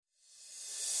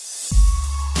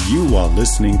You are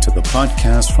listening to the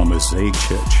podcast from Mosaic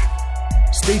Church.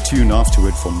 Stay tuned after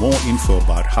it for more info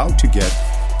about how to get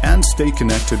and stay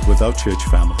connected with our church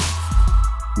family.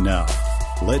 Now,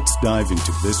 let's dive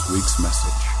into this week's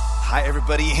message. Hi,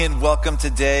 everybody, and welcome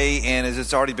today. And as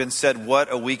it's already been said,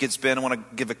 what a week it's been. I want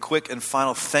to give a quick and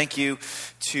final thank you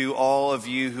to all of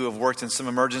you who have worked in some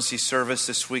emergency service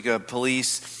this week,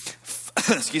 police,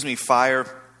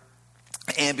 fire,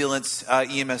 ambulance,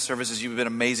 EMS services. You've been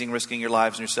amazing, risking your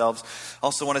lives and yourselves.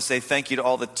 Also want to say thank you to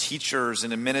all the teachers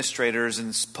and administrators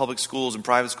in public schools and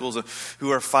private schools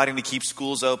who are fighting to keep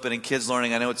schools open and kids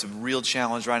learning. I know it's a real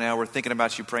challenge right now. We're thinking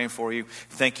about you, praying for you.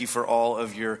 Thank you for all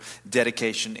of your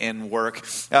dedication and work.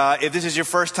 If this is your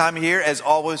first time here, as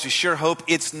always, we sure hope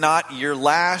it's not your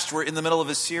last. We're in the middle of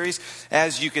a series.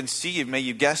 As you can see, may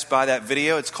you guess by that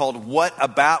video, it's called What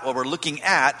About? Where we're looking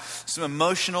at some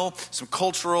emotional, some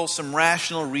cultural, some rational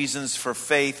reasons for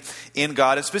faith in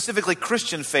God, and specifically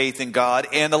Christian faith in God.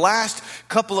 And the last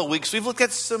couple of weeks, we've looked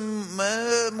at some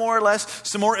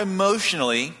more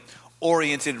emotionally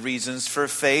oriented reasons for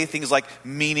faith, things like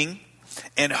meaning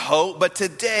and hope. But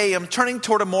today, I'm turning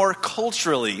toward a more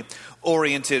culturally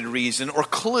oriented reason or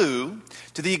clue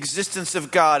to the existence of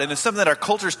God. And it's something that our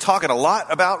culture is talking a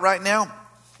lot about right now,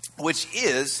 which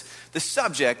is the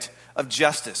subject of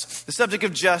justice. The subject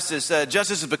of justice.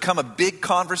 Justice has become a big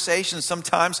conversation,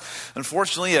 sometimes,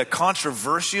 unfortunately, a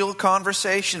controversial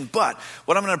conversation. But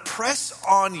what I'm going to press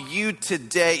on you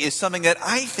today is something that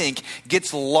I think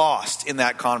gets lost in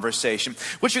that conversation.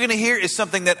 What you're going to hear is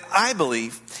something that I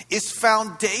believe is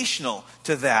foundational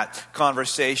to that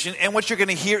conversation. And what you're going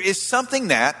to hear is something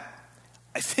that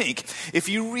I think, if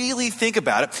you really think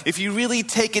about it, if you really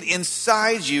take it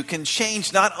inside you, can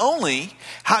change not only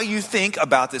how you think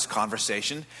about this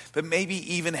conversation, but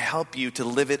maybe even help you to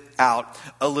live it out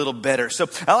a little better. So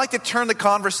I like to turn the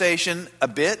conversation a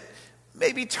bit,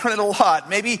 maybe turn it a lot,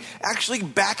 maybe actually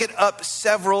back it up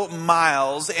several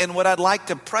miles. And what I'd like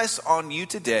to press on you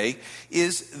today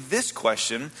is this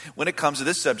question when it comes to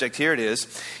this subject. Here it is.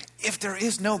 If there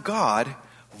is no God,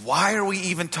 why are we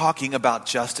even talking about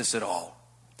justice at all?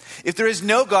 If there is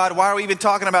no God, why are we even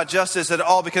talking about justice at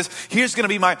all? Because here's going to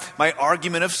be my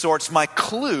argument of sorts, my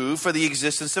clue for the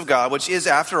existence of God, which is,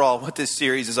 after all, what this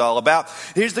series is all about.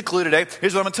 Here's the clue today.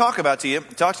 Here's what I'm going to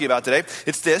talk to you about today.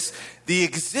 It's this: the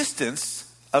existence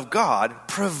of God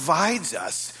provides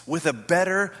us with a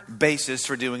better basis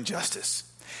for doing justice.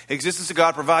 The existence of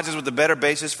God provides us with a better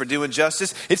basis for doing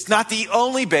justice. It's not the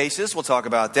only basis. We'll talk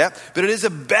about that. But it is a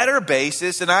better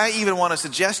basis. And I even want to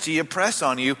suggest to you, press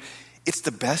on you, it's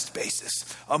the best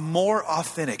basis, a more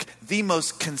authentic, the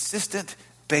most consistent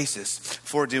basis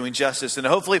for doing justice. And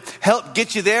hopefully help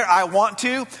get you there. I want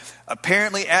to,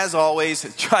 apparently, as always,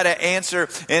 try to answer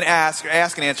and ask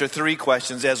and answer three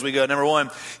questions as we go. Number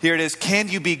one, here it is. Can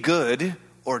you be good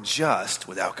or just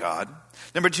without God?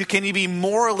 Number two, can you be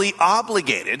morally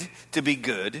obligated to be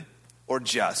good or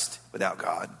just without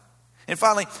God? And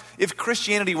finally, if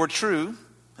Christianity were true,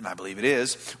 and I believe it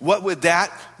is, what would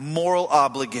that moral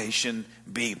obligation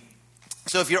be?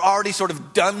 So if you're already sort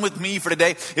of done with me for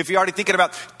today, if you're already thinking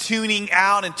about tuning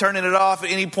out and turning it off at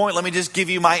any point, let me just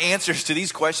give you my answers to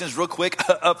these questions real quick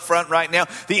up front right now.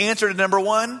 The answer to number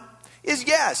one is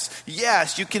yes.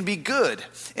 Yes, you can be good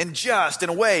and just in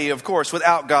a way, of course,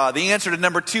 without God. The answer to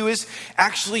number two is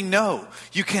actually no.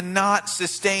 You cannot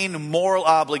sustain moral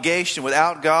obligation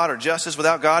without God or justice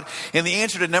without God. And the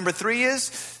answer to number three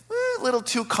is a little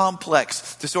too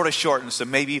complex to sort of shorten, so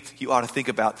maybe you ought to think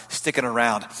about sticking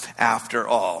around after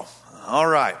all. All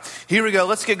right, here we go.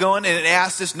 Let's get going and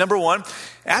ask this. Number one,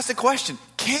 ask the question: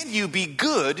 can you be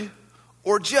good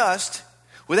or just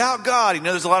without God? You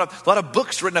know, there's a lot of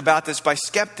books written about this by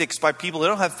skeptics, by people who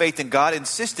don't have faith in God,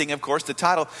 insisting, of course, the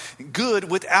title, Good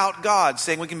Without God,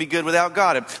 saying we can be good without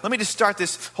God. And let me just start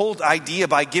this whole idea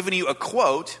by giving you a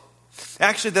quote,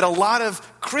 actually, that a lot of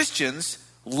Christians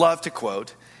love to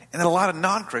quote, and that a lot of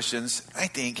non-Christians, I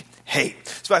think, hate.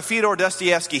 It's by Fyodor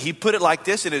Dostoevsky. He put it like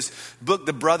this in his book,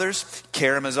 The Brothers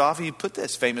Karamazov. He put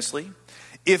this famously: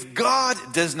 if God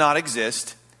does not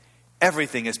exist,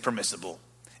 everything is permissible.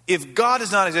 If God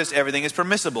does not exist, everything is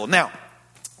permissible. Now,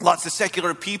 lots of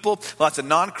secular people, lots of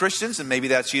non-Christians, and maybe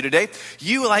that's you today,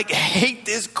 you hate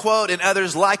this quote and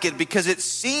others like it because it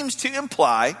seems to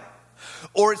imply,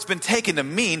 or it's been taken to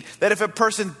mean, that if a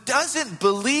person doesn't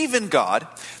believe in God,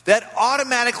 that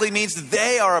automatically means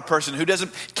they are a person who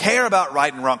doesn't care about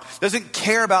right and wrong, doesn't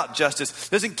care about justice,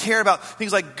 doesn't care about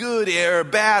things like good or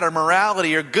bad or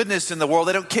morality or goodness in the world.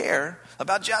 They don't care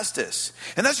about justice.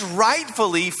 And that's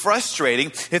rightfully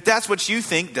frustrating if that's what you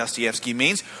think Dostoevsky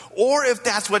means, or if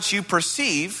that's what you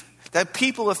perceive that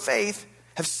people of faith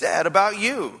have said about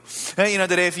you.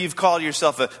 Today, if you've called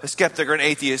yourself a skeptic or an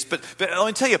atheist, but let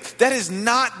me tell you, that is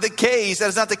not the case. That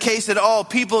is not the case at all.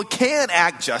 People can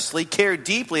act justly, care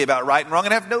deeply about right and wrong,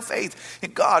 and have no faith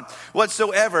in God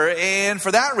whatsoever. And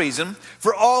for that reason,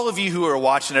 for all of you who are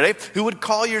watching today, who would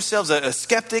call yourselves a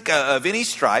skeptic of any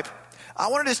stripe, I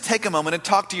want to just take a moment and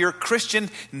talk to your Christian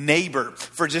neighbor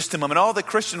for just a moment. All the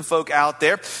Christian folk out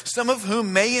there, some of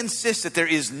whom may insist that there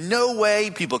is no way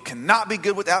people cannot be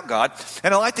good without God.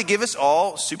 And I'd like to give us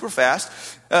all, super fast,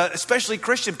 especially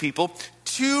Christian people,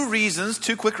 two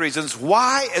quick reasons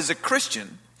why as a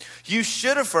Christian you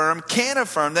should can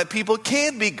affirm that people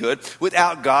can be good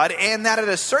without God, and that at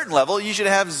a certain level you should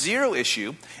have zero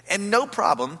issue and no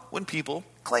problem when people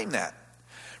claim that.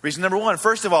 Reason number one,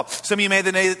 first of all, some of you may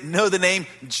know the name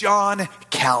John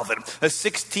Calvin, a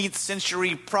 16th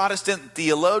century Protestant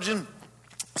theologian.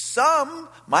 Some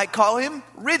might call him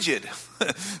rigid.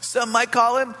 Some might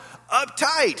call him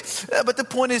uptight. But the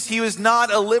point is, he was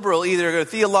not a liberal, either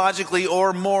theologically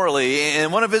or morally.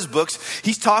 In one of his books,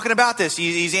 he's talking about this.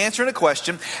 He's answering a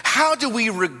question: how do we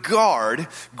regard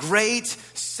great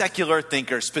secular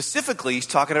thinkers? Specifically, he's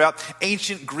talking about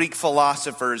ancient Greek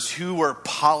philosophers who were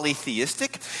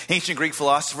polytheistic. Ancient Greek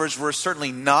philosophers were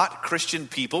certainly not Christian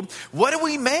people. What do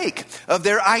we make of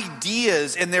their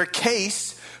ideas and their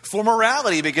case for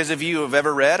morality? Because if you have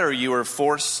ever read, or you were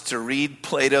forced to read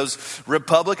Plato's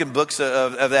Republic and books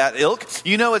of that ilk,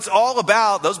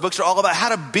 those books are all about how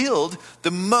to build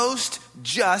the most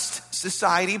just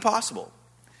society possible.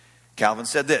 Calvin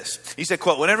said this. He said,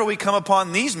 quote, "Whenever we come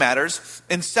upon these matters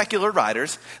in secular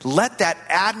writers, let that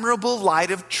admirable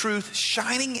light of truth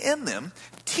shining in them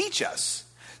teach us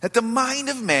that the mind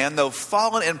of man, though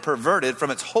fallen and perverted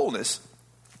from its wholeness,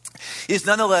 is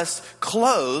nonetheless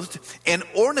clothed and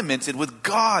ornamented with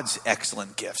God's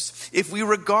excellent gifts. If we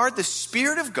regard the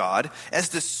Spirit of God as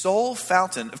the sole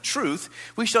fountain of truth,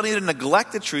 we shall neither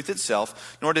neglect the truth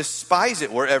itself nor despise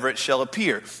it wherever it shall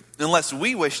appear, unless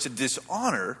we wish to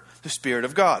dishonor the Spirit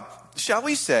of God. Shall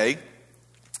we say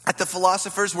that the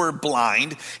philosophers were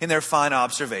blind in their fine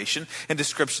observation and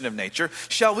description of nature?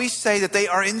 Shall we say that they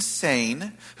are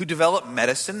insane who develop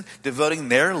medicine, devoting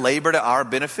their labor to our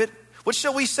benefit? What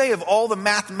shall we say of all the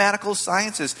mathematical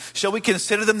sciences? Shall we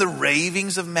consider them the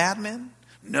ravings of madmen?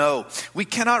 No, we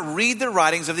cannot read the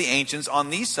writings of the ancients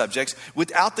on these subjects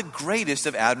without the greatest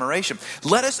of admiration.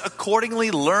 Let us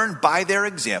accordingly learn by their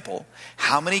example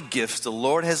how many gifts the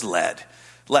Lord has left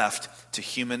to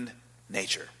human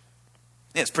nature."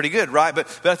 Yeah, it's pretty good, right? But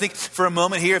I think for a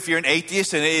moment here, if you're an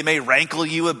atheist, and it may rankle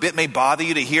you a bit, may bother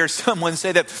you to hear someone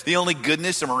say that the only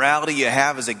goodness or morality you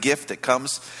have is a gift that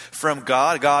comes from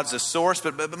God. God's the source.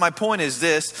 But my point is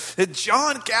this, that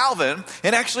John Calvin,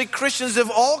 and actually Christians of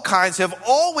all kinds, have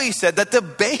always said that the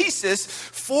basis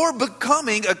for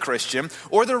becoming a Christian,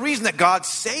 or the reason that God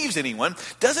saves anyone,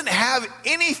 doesn't have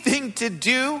anything to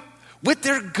do with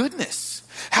their goodness.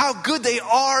 How good they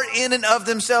are in and of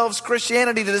themselves.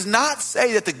 Christianity does not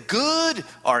say that the good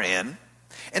are in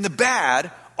and the bad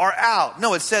are out.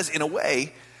 No, it says in a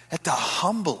way that the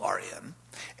humble are in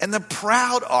and the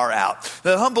proud are out.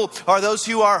 The humble are those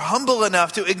who are humble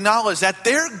enough to acknowledge that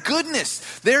their goodness,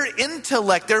 their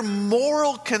intellect, their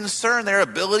moral concern, their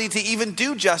ability to even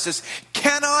do justice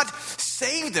cannot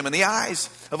save them in the eyes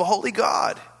of a holy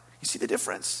God. You see the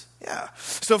difference? Yeah.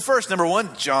 So first, number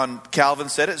one, John Calvin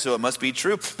said it, so it must be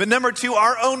true. But number two,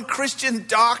 our own Christian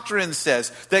doctrine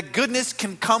says that goodness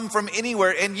can come from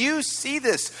anywhere. And you see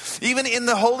this even in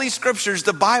the Holy Scriptures,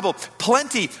 the Bible,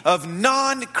 plenty of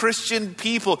non-Christian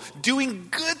people doing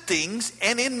good things,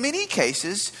 and in many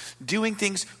cases, doing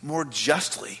things more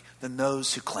justly than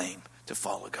those who claim to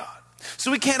follow God. So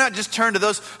we cannot just turn to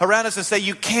those around us and say,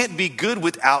 you can't be good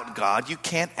without God. You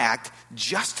can't act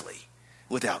justly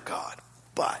without God.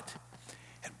 But,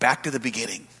 and back to the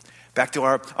beginning, back to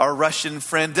our Russian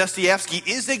friend, Dostoevsky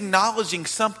is acknowledging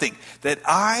something that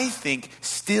I think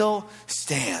still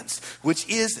stands, which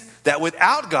is that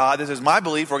without God, this is my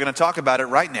belief, we're going to talk about it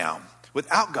right now,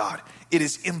 without God, it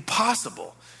is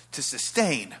impossible to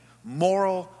sustain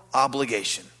moral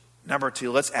obligation. Number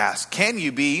two, let's ask, can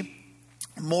you be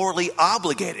morally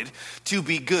obligated to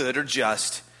be good or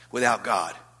just without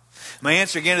God? My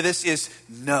answer again to this is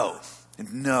no.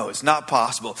 No, it's not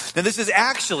possible. Now, this is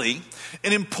actually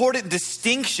an important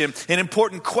distinction, an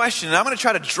important question. And I'm going to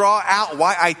try to draw out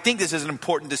why I think this is an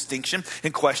important distinction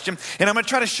and question. And I'm going to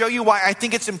try to show you why I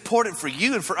think it's important for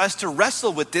you and for us to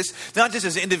wrestle with this, not just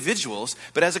as individuals,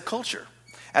 but as a culture,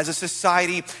 as a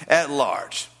society at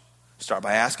large. Start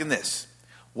by asking this: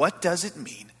 what does it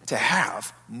mean to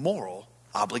have moral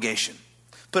obligation?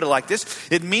 Put it like this: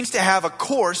 it means to have a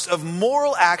course of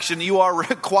moral action you are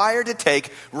required to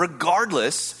take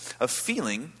regardless of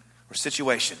feeling or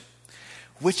situation,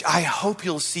 which I hope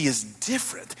you'll see is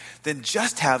different than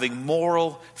just having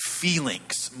moral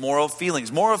feelings. Moral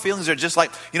feelings. Moral feelings are just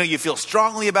like, you feel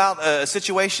strongly about a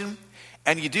situation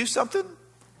and you do something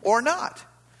or not.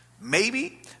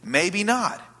 Maybe, maybe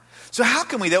not. So how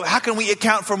can we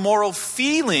account for moral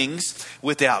feelings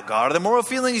without God? Are there moral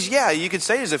feelings? Yeah, you could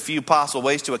say there's a few possible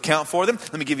ways to account for them.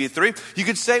 Let me give you 3. You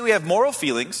could say we have moral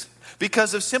feelings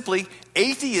because of simply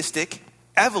atheistic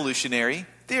evolutionary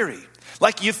theory.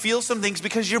 Like you feel some things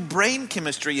because your brain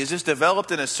chemistry is just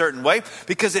developed in a certain way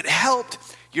because it helped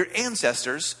your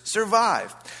ancestors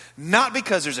survive. Not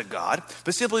because there's a God,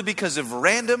 but simply because of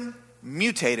random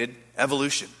mutated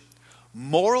evolution.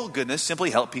 Moral goodness simply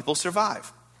helped people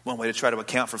survive. One way to try to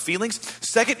account for feelings.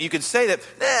 Second, you could say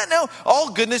that, no,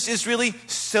 all goodness is really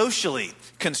socially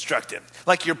constructed.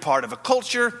 Like you're part of a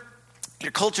culture.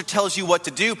 Your culture tells you what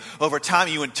to do. Over time,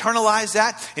 you internalize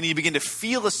that and you begin to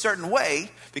feel a certain way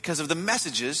because of the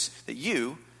messages that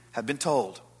you have been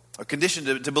told or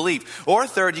conditioned to believe. Or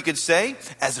third, you could say,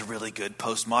 as a really good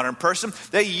postmodern person,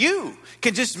 that you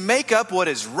can just make up what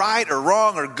is right or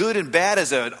wrong or good and bad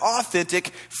as an authentic,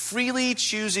 freely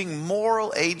choosing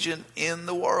moral agent in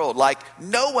the world. Like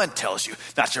no one tells you,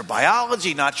 not your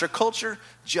biology, not your culture,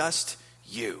 just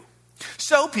you.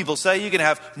 So people say you can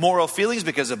have moral feelings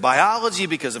because of biology,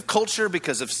 because of culture,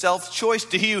 because of self-choice.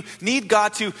 Do you need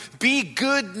God to be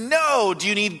good? No. Do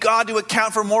you need God to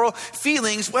account for moral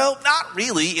feelings? Well, not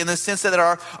really, in the sense that there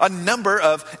are a number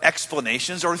of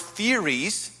explanations or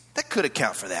theories that could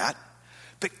account for that.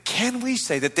 But can we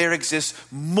say that there exists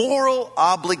moral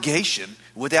obligation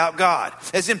without God?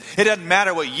 As in, it doesn't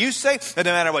matter what you say, it doesn't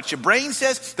matter what your brain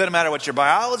says, it doesn't matter what your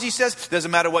biology says, it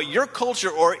doesn't matter what your culture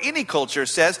or any culture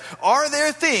says. Are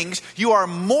there things you are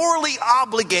morally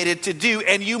obligated to do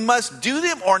and you must do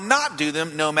them or not do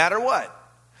them no matter what?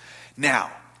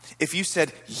 Now, if you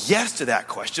said yes to that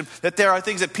question, that there are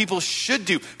things that people should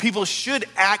do, people should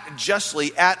act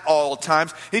justly at all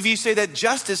times. If you say that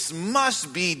justice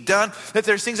must be done, that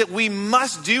there's things that we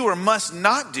must do or must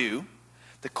not do,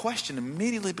 the question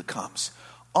immediately becomes,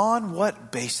 on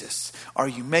what basis are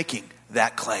you making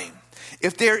that claim?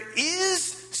 If there is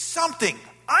something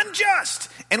unjust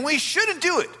and we shouldn't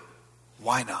do it,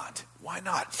 why not? Why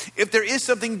not? If there is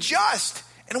something just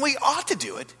and we ought to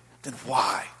do it, then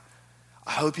why?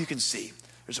 I hope you can see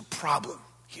there's a problem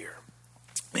here.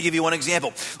 Let me give you one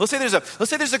example. Let's say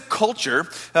there's a culture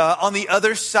on the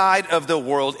other side of the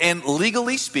world, and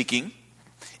legally speaking,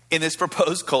 in this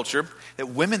proposed culture, that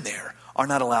women there are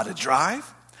not allowed to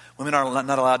drive, women are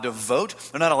not allowed to vote,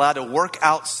 they're not allowed to work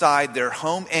outside their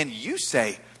home, and you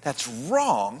say that's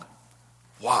wrong.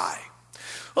 Why?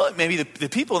 Well, maybe the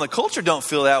people in the culture don't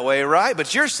feel that way, right?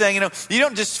 But you're saying, you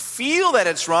don't just feel that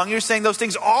it's wrong. You're saying those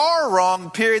things are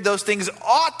wrong, period. Those things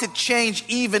ought to change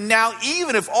even now,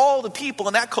 even if all the people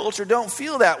in that culture don't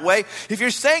feel that way. If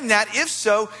you're saying that, if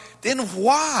so, then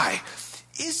why?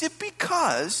 Is it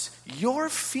because your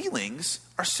feelings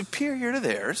are superior to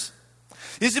theirs?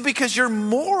 Is it because your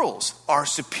morals are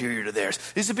superior to theirs?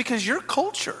 Is it because your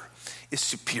culture is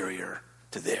superior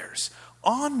to theirs?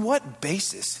 On what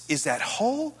basis is that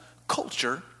whole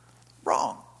culture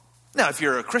wrong? Now, if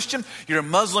you're a Christian, you're a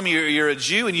Muslim, you're a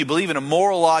Jew, and you believe in a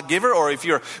moral lawgiver, or if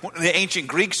you're the ancient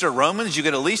Greeks or Romans, you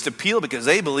could at least appeal because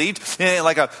they believed in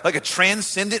like a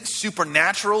transcendent,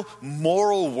 supernatural,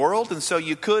 moral world, and so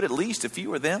you could at least, if you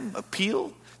were them,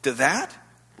 appeal to that,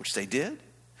 which they did.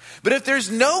 But if there's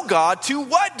no God, to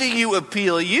what do you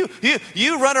appeal? You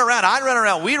run around, I run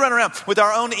around, we run around with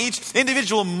our own each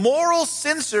individual moral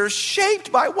sensors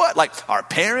shaped by what? Like our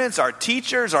parents, our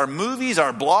teachers, our movies,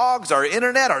 our blogs, our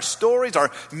internet, our stories,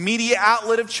 our media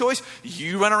outlet of choice.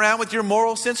 You run around with your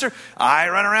moral sensor. I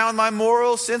run around with my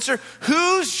moral sensor.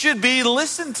 Who should be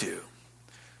listened to?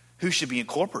 Who should be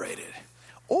incorporated?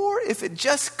 Or if it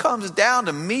just comes down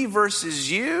to me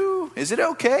versus you, is it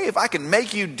okay if I can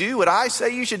make you do what I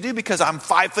say you should do because I'm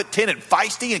 5'10" and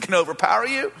feisty and can overpower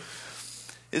you?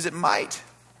 Is it might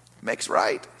makes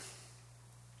right?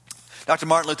 Dr.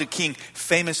 Martin Luther King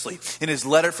famously, in his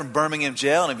letter from Birmingham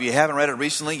jail, and if you haven't read it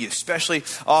recently, you especially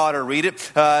ought to read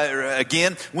it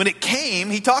again. When it came,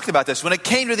 he talked about this. When it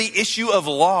came to the issue of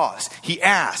laws, he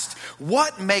asked,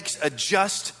 what makes a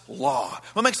just law?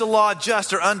 What makes a law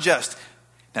just or unjust?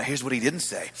 Now, here's what he didn't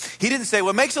say. He didn't say,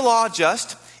 what makes a law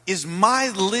just is my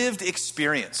lived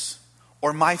experience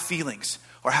or my feelings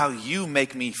or how you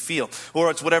make me feel,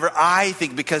 or it's whatever I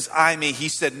think because I'm me. He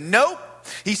said, nope,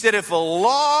 He said if a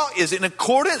law is in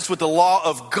accordance with the law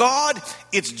of God,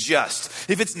 it's just.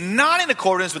 If it's not in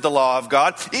accordance with the law of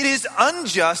God, it is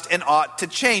unjust and ought to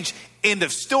change. End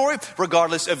of story,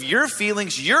 regardless of your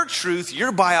feelings, your truth,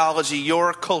 your biology,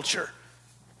 your culture.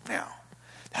 Now,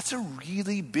 that's a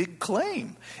really big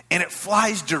claim. And it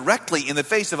flies directly in the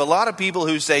face of a lot of people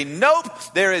who say, nope,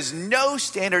 there is no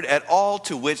standard at all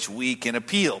to which we can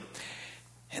appeal.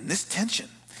 And this tension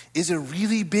is a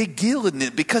really big deal, isn't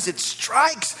it? Because it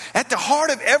strikes at the heart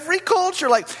of every culture.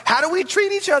 Like, how do we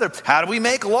treat each other? How do we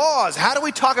make laws? How do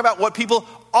we talk about what people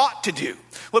ought to do?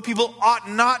 What people ought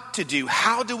not to do?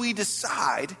 How do we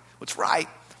decide what's right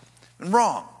and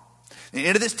wrong? And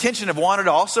into this tension have wandered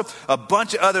also a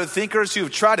bunch of other thinkers who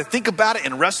have tried to think about it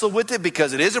and wrestle with it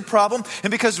because it is a problem.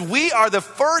 And because we are the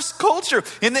first culture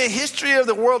in the history of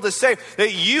the world to say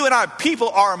that you and I, people,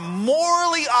 are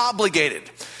morally obligated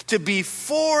to be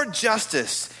for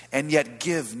justice and yet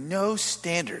give no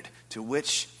standard to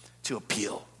which to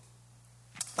appeal.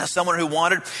 Now, someone who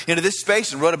wandered into this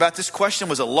space and wrote about this question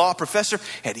was a law professor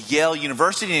at Yale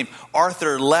University named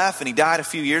Arthur Leff, and he died a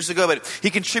few years ago, but he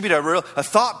contributed a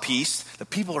thought piece that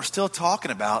people are still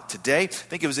talking about today. I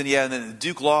think it was in the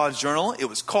Duke Law Journal. It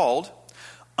was called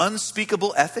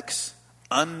Unspeakable Ethics,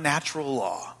 Unnatural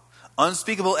Law.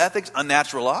 Unspeakable ethics,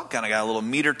 unnatural law. Kind of got a little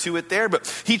meter to it there, but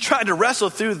he tried to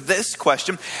wrestle through this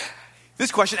question,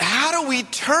 how do we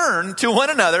turn to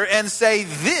one another and say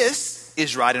this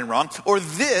is right and wrong, or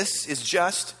this is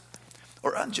just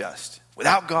or unjust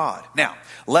without God? Now,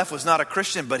 Leff was not a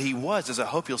Christian, but he was, as I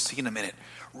hope you'll see in a minute,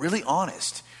 really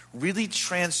honest, really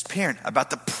transparent about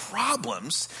the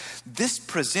problems this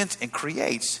presents and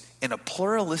creates in a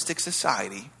pluralistic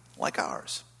society like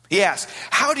ours. He asked,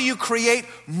 how do you create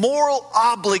moral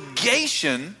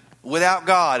obligation without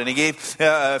God? And he gave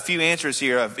a few answers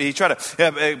here. He tried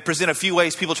to present a few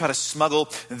ways people try to smuggle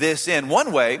this in.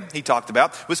 One way he talked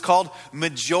about was called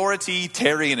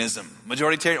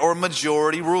majoritarianism, or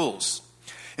majority rules.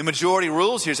 In majority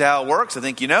rules, here's how it works. I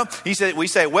think you know. We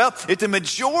say, well, if the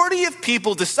majority of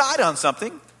people decide on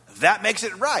something, that makes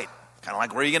it right. Kind of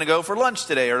like, where are you going to go for lunch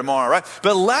today or tomorrow, right?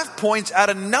 But Leff points out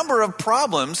a number of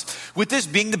problems with this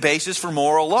being the basis for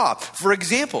moral law. For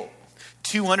example,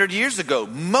 200 years ago,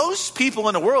 most people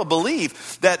in the world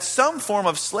believed that some form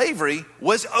of slavery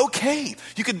was okay.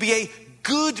 You could be a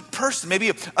good person, maybe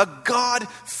a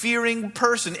God-fearing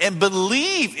person, and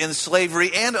believe in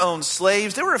slavery and own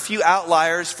slaves. There were a few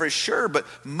outliers for sure, but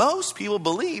most people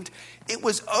believed it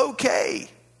was okay.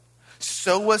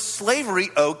 So was slavery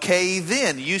okay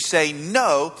then? You say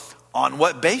no. On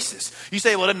what basis? You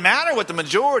say, well, it doesn't matter what the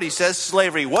majority says.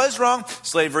 Slavery was wrong.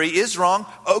 Slavery is wrong.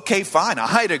 Okay, fine.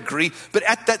 I'd agree. But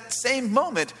at that same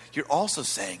moment, you're also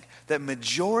saying that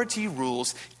majority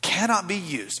rules cannot be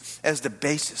used as the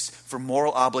basis for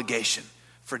moral obligation,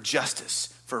 for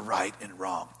justice, for right and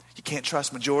wrong. You can't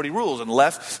trust majority rules. And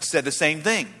Leff said the same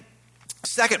thing.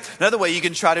 Second, another way you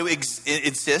can try to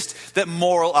insist that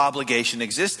moral obligation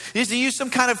exists is to use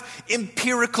some kind of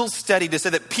empirical study to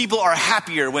say that people are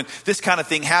happier when this kind of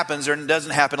thing happens or doesn't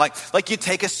happen. Like you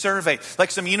take a survey, like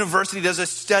some university does a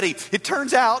study. It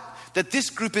turns out that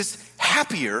this group is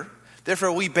happier.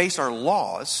 Therefore, we base our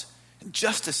laws and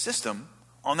justice system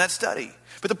on that study.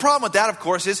 But the problem with that, of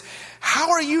course, is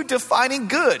how are you defining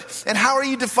good? And how are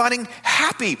you defining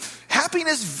happy?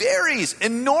 Happiness varies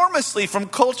enormously from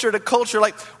culture to culture.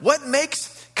 Like, what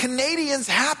makes Canadians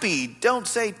happy? Don't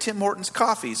say Tim Hortons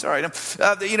coffee. Sorry.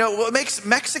 What makes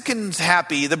Mexicans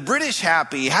happy? The British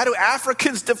happy? How do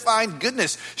Africans define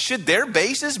goodness? Should their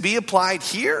basis be applied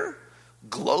here?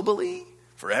 Globally?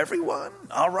 For everyone?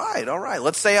 All right.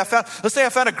 Let's say I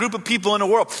found a group of people in the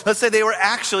world. Let's say they were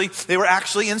actually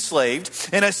enslaved.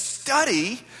 And a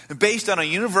study based on a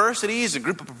university's, a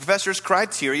group of professors'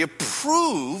 criteria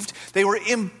proved they were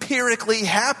empirically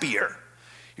happier.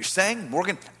 You're saying,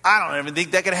 Morgan, I don't even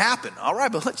think that could happen. All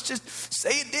right, but let's just say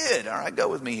it did. All right, go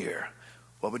with me here.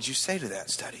 What would you say to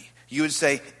that study? You would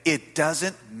say, it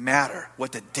doesn't matter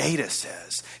what the data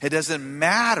says. It doesn't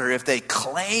matter if they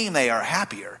claim they are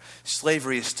happier.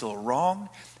 Slavery is still wrong,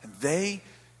 and they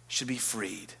should be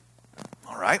freed.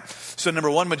 All right? So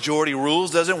number one, majority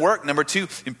rules doesn't work. Number two,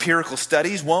 empirical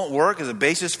studies won't work as a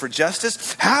basis for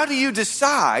justice. How do you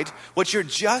decide what your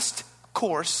just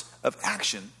course of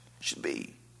action should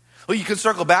be? Well, you can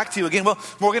circle back to, again, well,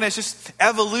 Morgan, it's just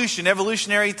evolution.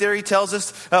 Evolutionary theory tells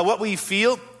us what we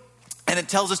feel. And it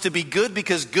tells us to be good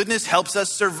because goodness helps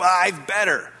us survive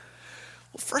better.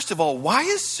 Well, first of all, why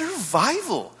is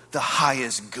survival the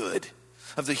highest good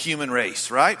of the human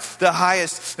race, right? The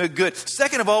highest good.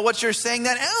 Second of all, what you're saying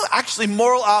that actually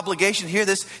moral obligation here,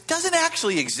 this doesn't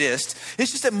actually exist.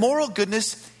 It's just that moral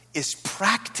goodness is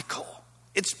practical.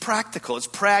 It's practical, it's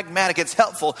pragmatic, it's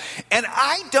helpful. And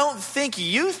I don't think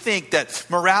you think that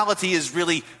morality is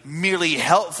really merely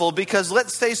helpful, because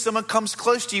let's say someone comes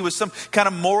close to you with some kind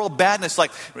of moral badness,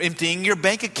 like emptying your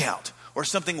bank account, or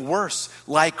something worse,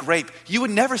 like rape. You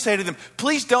would never say to them,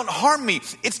 please don't harm me.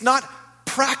 It's not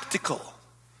practical.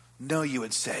 No, you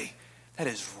would say, that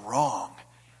is wrong,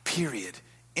 period,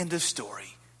 end of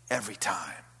story, every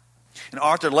time. And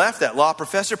Arthur Leff, that law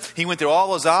professor, he went through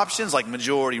all those options like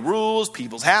majority rules,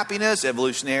 people's happiness,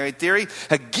 evolutionary theory.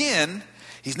 Again,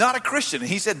 he's not a Christian. And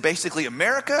he said, basically,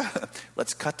 America,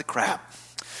 let's cut the crap.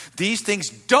 These things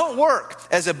don't work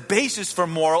as a basis for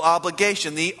moral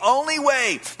obligation. The only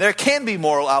way there can be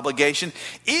moral obligation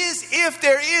is if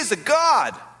there is a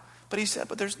God. But he said,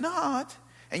 but there's not.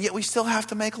 And yet we still have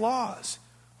to make laws.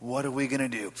 What are we going to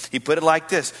do? He put it like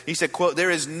this. He said, quote,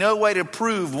 there is no way to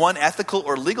prove one ethical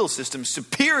or legal system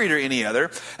superior to any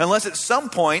other unless at some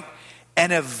point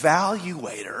an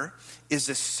evaluator is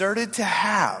asserted to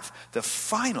have the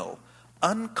final,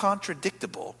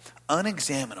 uncontradictable,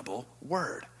 unexaminable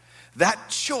word. That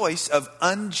choice of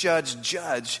unjudged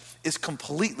judge is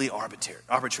completely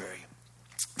arbitrary.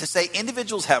 To say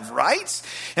individuals have rights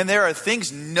and there are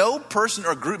things no person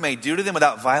or group may do to them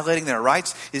without violating their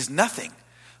rights is nothing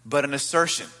but an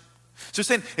assertion. So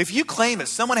saying, if you claim that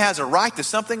someone has a right to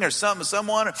something or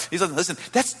someone, he's like, listen,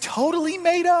 that's totally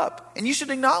made up, and you should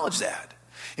acknowledge that.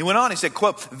 He went on, he said,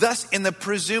 quote, thus in the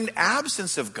presumed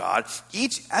absence of God,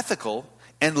 each ethical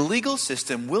and legal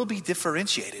system will be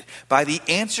differentiated by the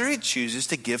answer it chooses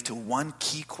to give to one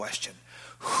key question.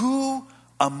 Who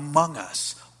among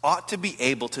us ought to be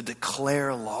able to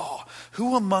declare law?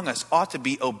 Who among us ought to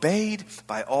be obeyed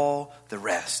by all the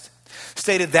rest?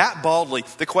 Stated that baldly,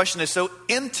 the question is so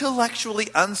intellectually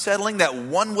unsettling that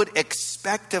one would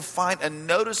expect to find a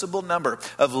noticeable number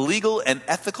of legal and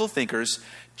ethical thinkers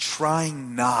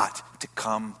trying not to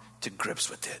come to grips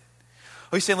with it.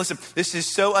 He's saying, listen, this is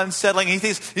so unsettling.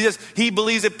 He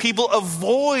believes that people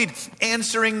avoid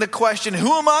answering the question,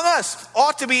 who among us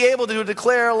ought to be able to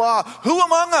declare law? Who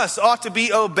among us ought to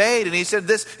be obeyed? And he said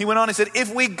this, he went on, he said,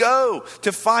 if we go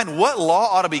to find what law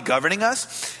ought to be governing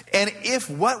us, and if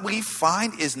what we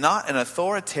find is not an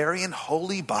authoritarian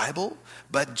holy Bible,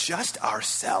 but just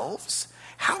ourselves,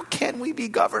 how can we be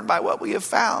governed by what we have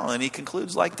found? And he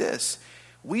concludes like this.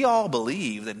 We all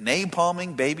believe that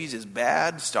napalming babies is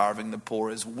bad, starving the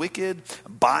poor is wicked,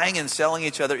 buying and selling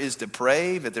each other is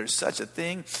depraved, that there's such a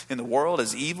thing in the world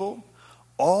as evil.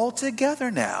 All together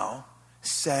now,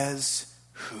 says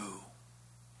who?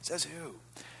 Says who?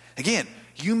 Again,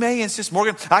 you may insist,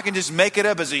 Morgan, I can just make it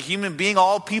up as a human being.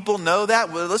 All people know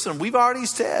that. Well, listen, we've already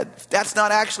said that's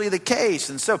not actually the case.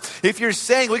 And so if you're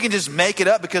saying we can just make it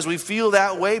up because we feel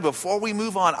that way before we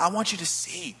move on, I want you to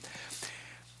see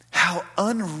how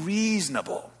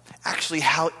unreasonable, actually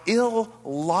how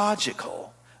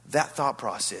illogical that thought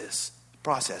process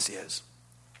is.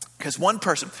 Because one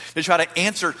person, to try to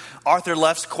answer Arthur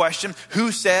Leff's question,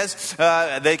 who says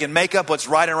they can make up what's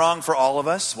right and wrong for all of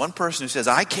us? One person who says,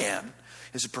 I can,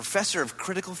 is a professor of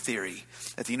critical theory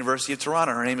at the University of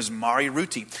Toronto. Her name is Mari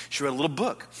Ruti. She wrote a little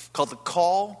book called The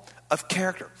Call of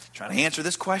Character, trying to answer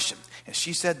this question. And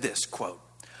she said this, quote,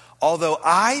 although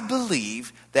I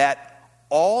believe that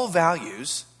all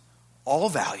values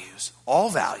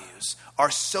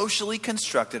are socially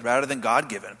constructed rather than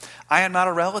God-given, I am not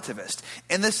a relativist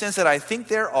in the sense that I think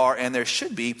there are and there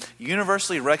should be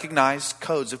universally recognized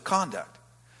codes of conduct.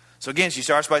 So again, she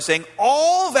starts by saying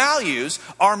all values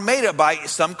are made up by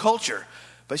some culture.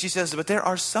 But she says, but there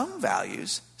are some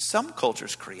values some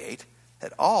cultures create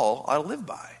that all ought to live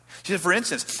by. She said, for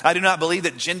instance, I do not believe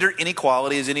that gender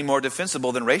inequality is any more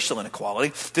defensible than racial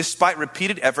inequality, despite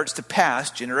repeated efforts to pass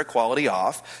gender equality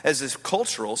off as a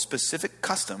cultural specific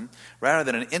custom rather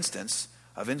than an instance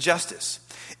of injustice.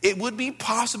 It would be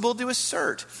possible to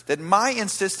assert that my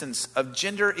insistence of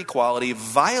gender equality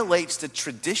violates the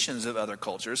traditions of other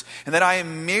cultures and that I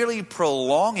am merely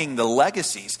prolonging the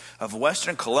legacies of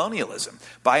Western colonialism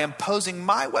by imposing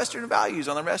my Western values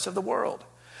on the rest of the world.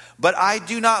 But I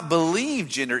do not believe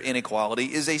gender inequality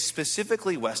is a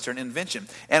specifically Western invention,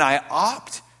 and I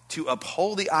opt to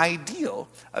uphold the ideal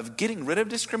of getting rid of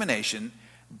discrimination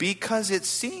because it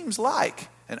seems like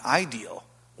an ideal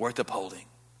worth upholding.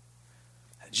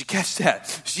 Did you catch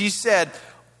that? She said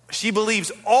she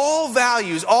believes all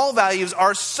values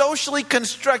are socially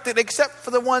constructed except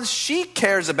for the ones she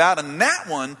cares about, and that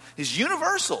one is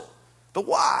universal. But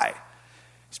why?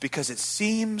 It's because it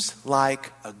seems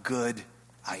like a good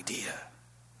idea.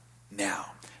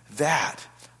 Now, that,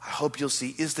 I hope you'll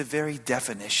see, is the very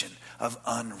definition of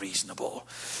unreasonable.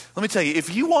 Let me tell you,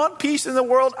 if you want peace in the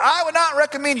world, I would not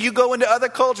recommend you go into other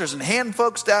cultures and hand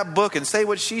folks that book and say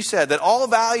what she said, that all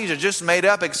values are just made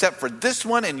up except for this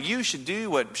one, and you should do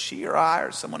what she or I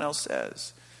or someone else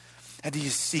says. And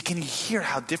can you hear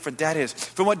how different that is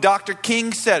from what Dr.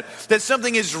 King said, that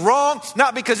something is wrong,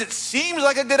 not because it seems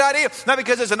like a good idea, not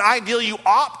because it's an ideal you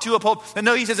opt to uphold. And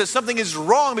no, he says that something is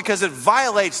wrong because it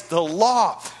violates the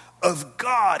law of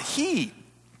God. He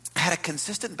had a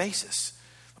consistent basis.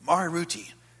 Mari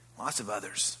Ruti, lots of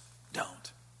others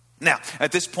don't. Now,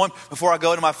 at this point, before I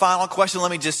go to my final question,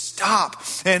 let me just stop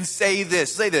and say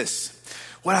this.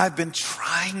 What I've been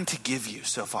trying to give you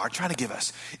so far, trying to give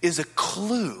us, is a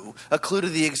clue to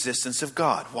the existence of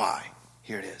God. Why?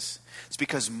 Here it is. It's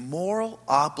because moral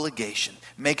obligation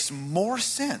makes more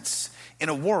sense in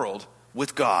a world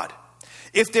with God.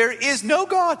 If there is no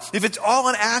God, if it's all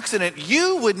an accident,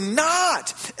 you would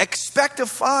not expect to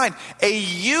find a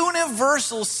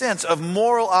universal sense of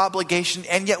moral obligation,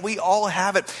 and yet we all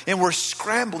have it, and we're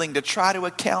scrambling to try to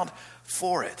account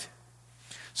for it.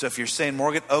 So if you're saying,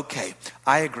 Morgan, okay,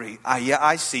 I agree.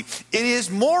 I see. It is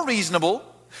more reasonable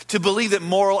to believe that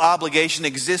moral obligation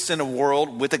exists in a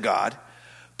world with a God,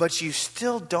 but you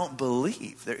still don't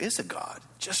believe there is a God.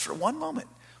 Just for one moment,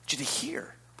 I want you to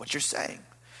hear what you're saying.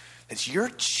 That you're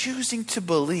choosing to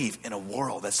believe in a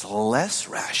world that's less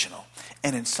rational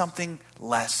and in something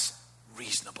less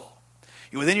reasonable.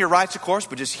 You're within your rights, of course,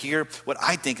 but just hear what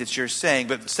I think that you're saying.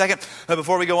 But second,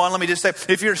 before we go on, let me just say,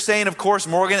 if you're saying, of course,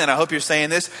 Morgan, and I hope you're saying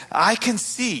this, I can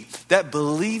see that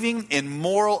believing in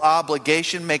moral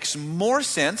obligation makes more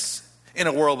sense in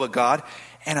a world with God,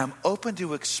 and I'm open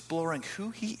to exploring who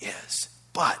he is.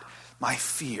 But my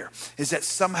fear is that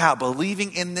somehow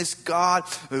believing in this God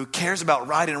who cares about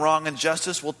right and wrong and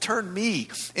justice will turn me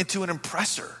into an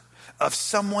oppressor of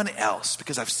someone else,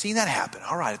 because I've seen that happen.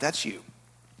 All right, if that's you,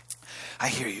 I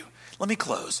hear you. Let me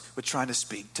close with trying to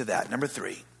speak to that. Number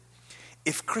 3,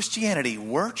 if Christianity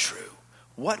were true,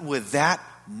 what would that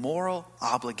moral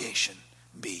obligation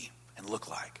be and look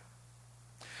like?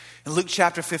 In Luke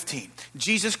chapter 15,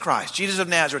 Jesus Christ, Jesus of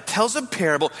Nazareth, tells a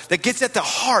parable that gets at the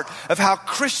heart of how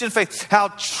Christian faith, how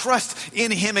trust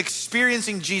in him,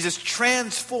 experiencing Jesus,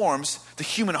 transforms the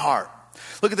human heart.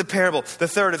 Look at the parable, the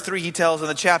third of 3 he tells in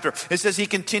the chapter. It says, he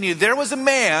continued, there was a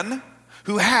man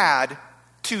who had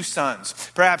 2 sons.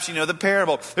 Perhaps you know the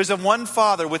parable. There's one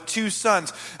father with 2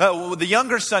 sons. The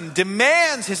younger son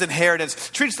demands his inheritance,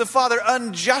 treats the father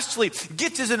unjustly,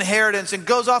 gets his inheritance, and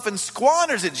goes off and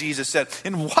squanders it, Jesus said,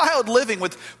 in wild living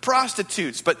with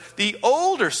prostitutes. But the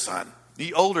older son,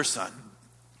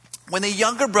 when the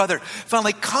younger brother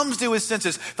finally comes to his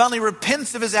senses, finally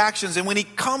repents of his actions, and when he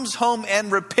comes home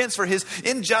and repents for his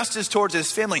injustice towards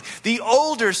his family, the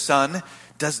older son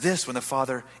does this when the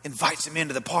father invites him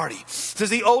into the party. It says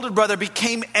the older brother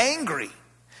became angry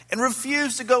and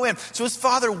refused to go in. So his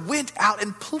father went out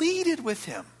and pleaded with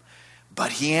him.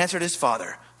 But he answered his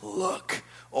father, look,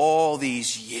 all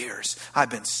these years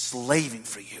I've been slaving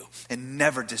for you and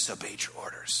never disobeyed your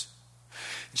orders.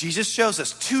 Jesus shows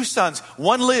us 2 sons.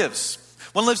 One lives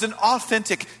an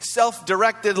authentic,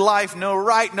 self-directed life. No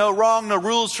right, no wrong, no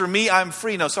rules for me. I'm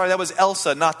free. No, sorry, that was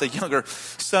Elsa, not the younger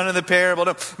son in the parable.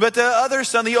 No. But the other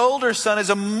son, the older son, is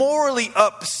a morally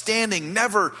upstanding,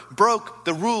 never broke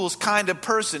the rules kind of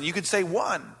person. You could say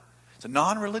one is a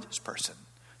non-religious person.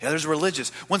 The other's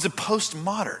religious. One's a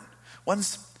postmodern.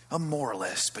 One's a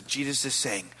moralist. But Jesus is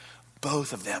saying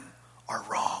both of them are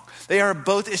wrong. They are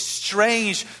both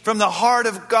estranged from the heart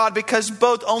of God because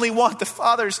both only want the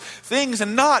Father's things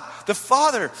and not the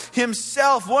Father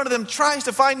himself. One of them tries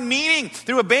to find meaning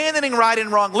through abandoning right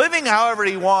and wrong, living however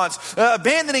he wants,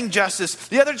 abandoning justice.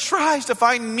 The other tries to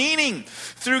find meaning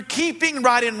through keeping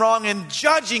right and wrong and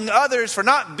judging others for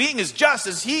not being as just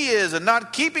as he is and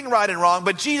not keeping right and wrong.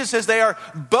 But Jesus says they are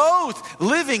both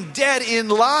living dead in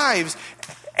lives.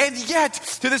 And yet,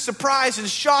 to the surprise and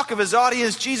shock of his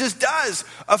audience, Jesus does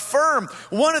affirm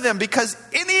one of them, because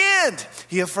in the end,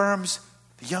 he affirms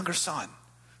the younger son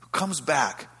who comes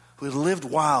back, who had lived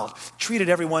wild, treated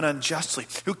everyone unjustly,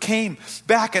 who came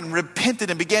back and repented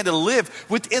and began to live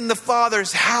within the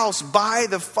Father's house by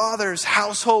the Father's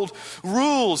household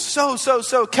rules. So,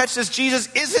 catch this,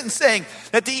 Jesus isn't saying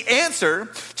that the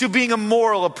answer to being a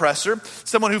moral oppressor,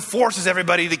 someone who forces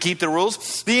everybody to keep the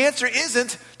rules, the answer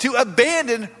isn't to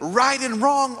abandon right and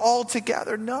wrong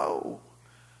altogether. No.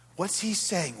 What's he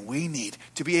saying we need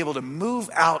to be able to move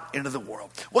out into the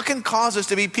world? What can cause us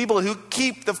to be people who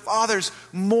keep the Father's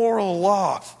moral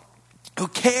law, who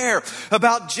care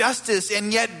about justice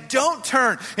and yet don't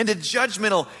turn into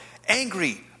judgmental,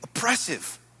 angry,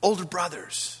 oppressive older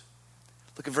brothers?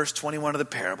 Look at verse 21 of the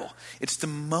parable. It's the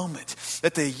moment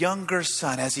that the younger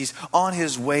son, as he's on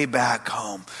his way back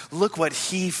home, look what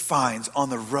he finds on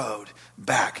the road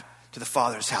back to the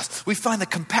father's house. We find the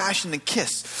compassion and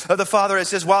kiss of the father. It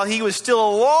says, while he was still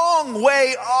a long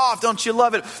way off, don't you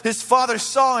love it? His father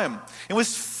saw him and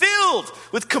was filled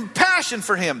with compassion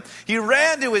for him. He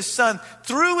ran to his son,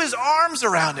 threw his arms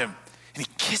around him, and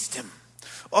he kissed him.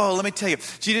 Oh, let me tell you,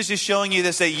 Jesus is showing you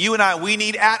this, that you and I, we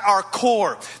need at our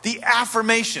core the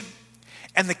affirmation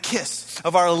and the kiss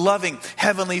of our loving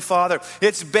Heavenly Father.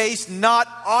 It's based not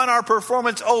on our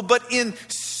performance, but in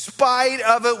spite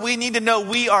of it, we need to know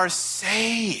we are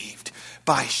saved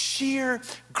by sheer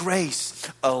grace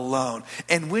alone.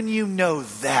 And when you know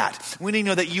that, when you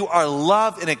know that you are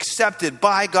loved and accepted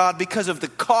by God because of the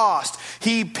cost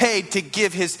He paid to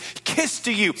give His kiss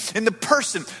to you in the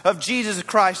person of Jesus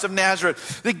Christ of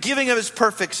Nazareth, the giving of His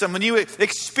perfect Son, when you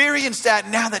experience that,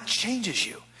 now that changes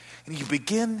you. And you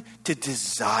begin to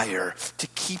desire to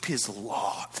keep His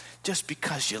law just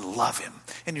because you love Him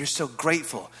and you're so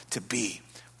grateful to be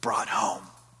brought home.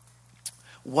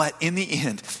 What, in the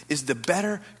end, is the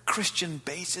better Christian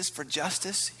basis for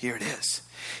justice? Here it is.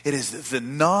 It is the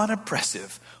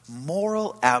non-oppressive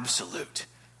moral absolute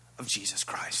of Jesus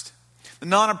Christ. The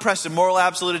non-oppressive moral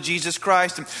absolute of Jesus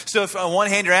Christ. And so if on one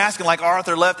hand you're asking, like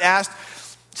Arthur Left asked,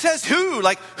 says who?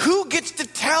 Like, who gets to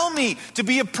tell me to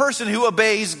be a person who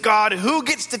obeys God? Who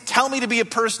gets to tell me to be a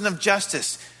person of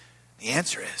justice? The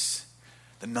answer is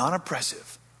the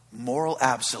non-oppressive moral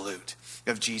absolute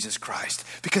of Jesus Christ,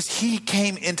 because He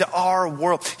came into our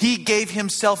world. He gave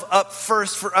Himself up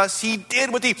first for us. He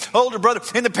did what the older brother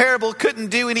in the parable couldn't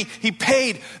do, and he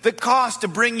paid the cost to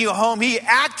bring you home. He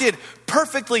acted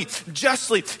perfectly,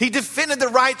 justly. He defended the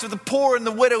rights of the poor and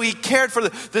the widow. He cared for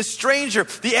the stranger,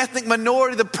 the ethnic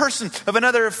minority, the person of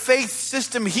another faith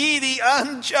system. He, the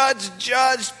unjudged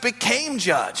judge, became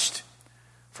judged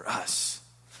for us.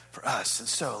 And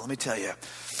so, let me tell you,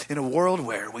 in a world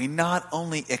where we not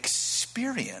only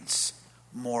experience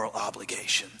moral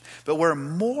obligation, but where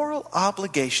moral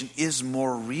obligation is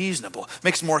more reasonable,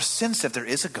 makes more sense if there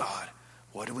is a God,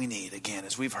 what do we need? Again,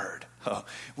 as we've heard,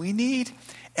 we need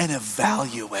an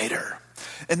evaluator,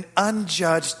 an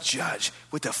unjudged judge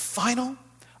with a final,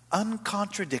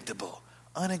 uncontradictable,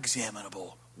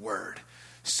 unexaminable word.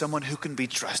 Someone who can be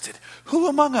trusted. Who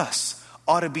among us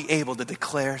ought to be able to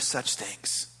declare such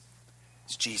things?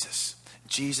 It's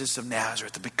Jesus of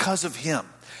Nazareth. And because of Him,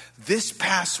 this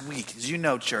past week, as you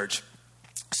know, church,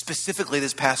 specifically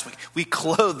this past week, we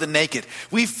clothed the naked.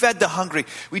 We fed the hungry.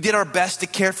 We did our best to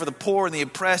care for the poor and the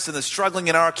oppressed and the struggling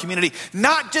in our community.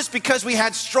 Not just because we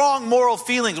had strong moral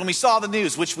feelings when we saw the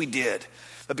news, which we did,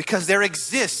 but because there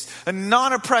exists a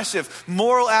non-oppressive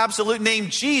moral absolute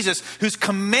named Jesus, whose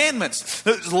commandments,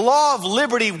 whose law of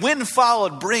liberty, when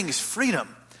followed, brings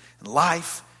freedom and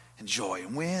life and joy.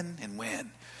 And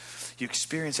when you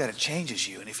experience that, it changes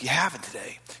you. And if you haven't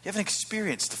today, you haven't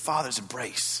experienced the Father's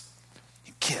embrace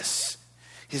and kiss,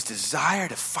 His desire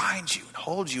to find you and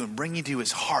hold you and bring you to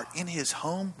His heart in His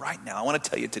home right now. I want to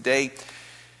tell you today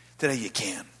you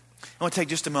can. I want to take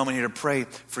just a moment here to pray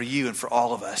for you and for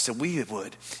all of us that we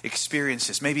would experience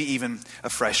this, maybe even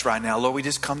afresh right now. Lord, we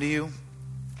just come to You,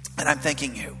 and I'm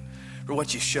thanking You for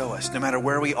what You show us, no matter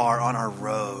where we are on our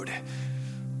road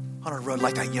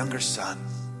like that younger son.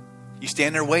 You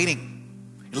stand there waiting.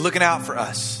 You're looking out for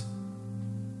us.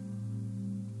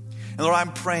 And Lord,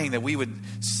 I'm praying that we would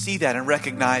see that and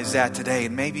recognize that today.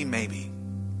 And maybe,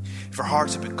 if our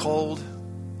hearts have been cold,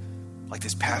 like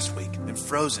this past week, been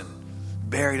frozen,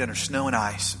 buried under snow and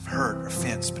ice, hurt,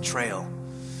 offense, betrayal,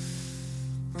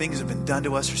 things have been done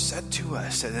to us or said to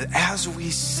us, that as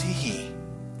we see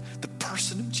the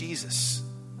person of Jesus,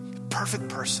 the perfect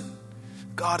person,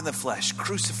 God in the flesh,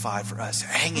 crucified for us,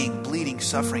 hanging, bleeding,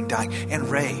 suffering, dying,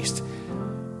 and raised,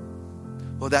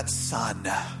 Lord, that Son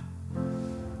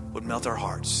would melt our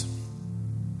hearts,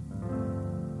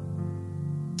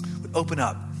 would open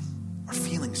up our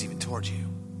feelings even towards You.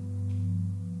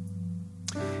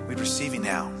 We'd receive You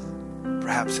now,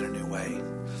 perhaps in a new way.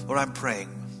 Lord, I'm praying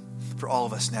for all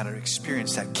of us now to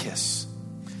experience that kiss,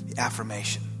 the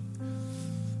affirmation,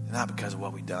 and not because of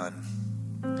what we've done,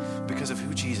 because of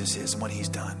who Jesus is and what He's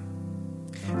done.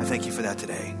 I thank You for that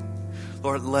today.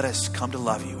 Lord, let us come to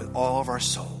love You with all of our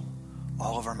soul,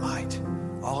 all of our might,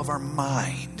 all of our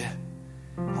mind,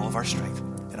 all of our strength,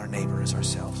 and our neighbor as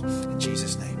ourselves. In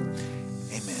Jesus' name,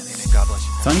 amen. God bless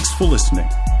you. Thanks for listening.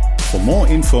 For more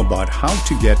info about how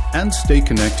to get and stay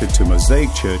connected to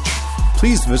Mosaic Church,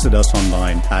 please visit us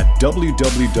online at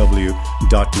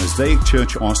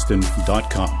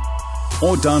www.mosaicchurchaustin.com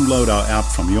or download our app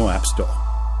from your app store.